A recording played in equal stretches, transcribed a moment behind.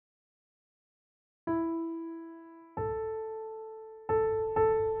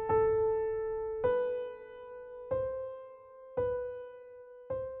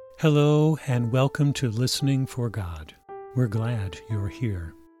Hello and welcome to Listening for God. We're glad you're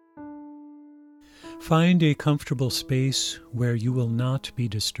here. Find a comfortable space where you will not be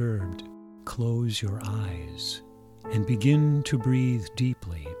disturbed. Close your eyes and begin to breathe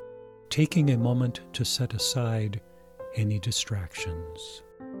deeply, taking a moment to set aside any distractions.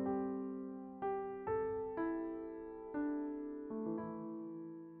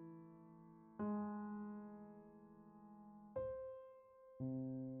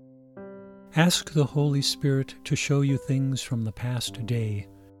 Ask the Holy Spirit to show you things from the past day,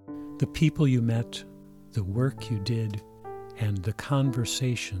 the people you met, the work you did, and the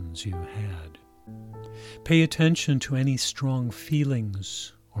conversations you had. Pay attention to any strong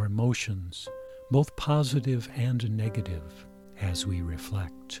feelings or emotions, both positive and negative, as we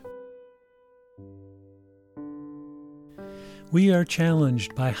reflect. We are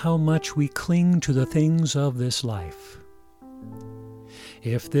challenged by how much we cling to the things of this life.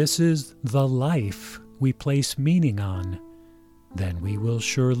 If this is the life we place meaning on, then we will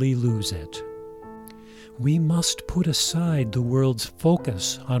surely lose it. We must put aside the world's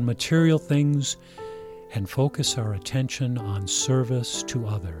focus on material things and focus our attention on service to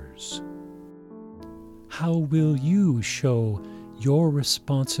others. How will you show your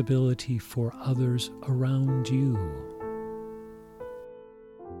responsibility for others around you?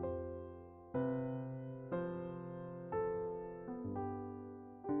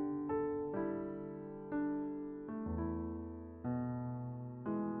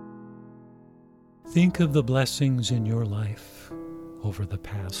 Think of the blessings in your life over the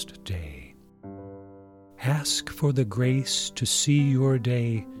past day. Ask for the grace to see your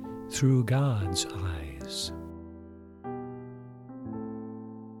day through God's eyes.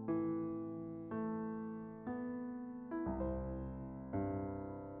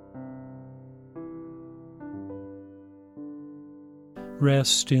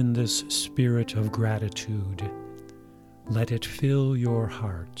 Rest in this spirit of gratitude. Let it fill your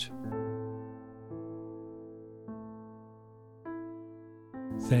heart.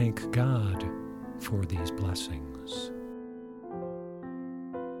 Thank God for these blessings.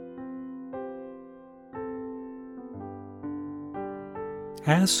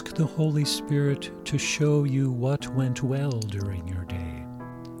 Ask the Holy Spirit to show you what went well during your day.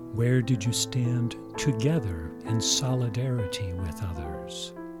 Where did you stand together in solidarity with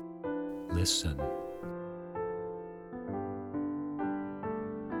others? Listen.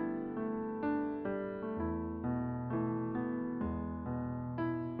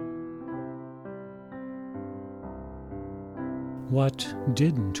 What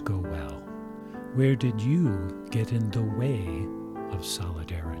didn't go well? Where did you get in the way of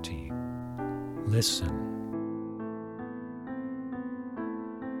solidarity? Listen.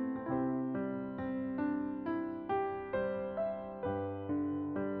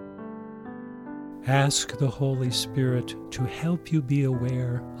 Ask the Holy Spirit to help you be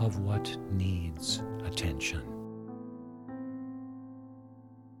aware of what needs attention.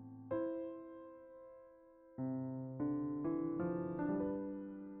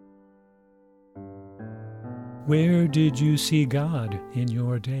 Where did you see God in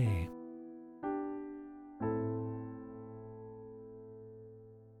your day?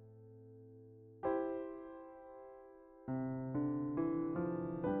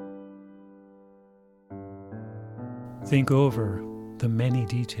 Think over the many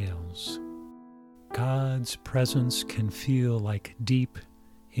details. God's presence can feel like deep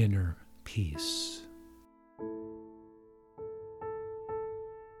inner peace.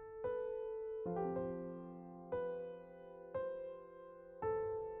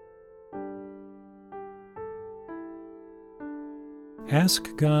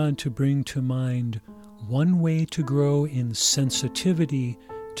 Ask God to bring to mind one way to grow in sensitivity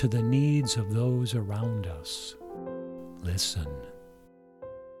to the needs of those around us. Listen.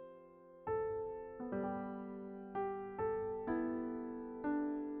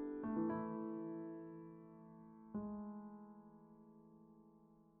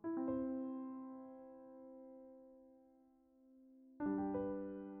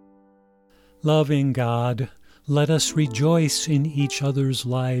 Loving God, let us rejoice in each other's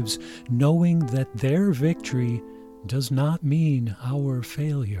lives, knowing that their victory does not mean our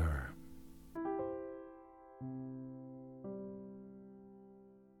failure.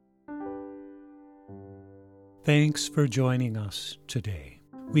 Thanks for joining us today.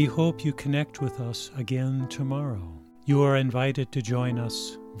 We hope you connect with us again tomorrow. You are invited to join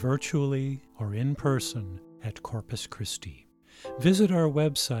us virtually or in person at Corpus Christi. Visit our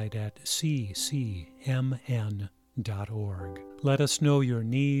website at ccmn.org. Let us know your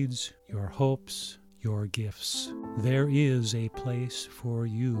needs, your hopes, your gifts. there is a place for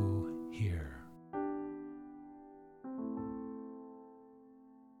you here.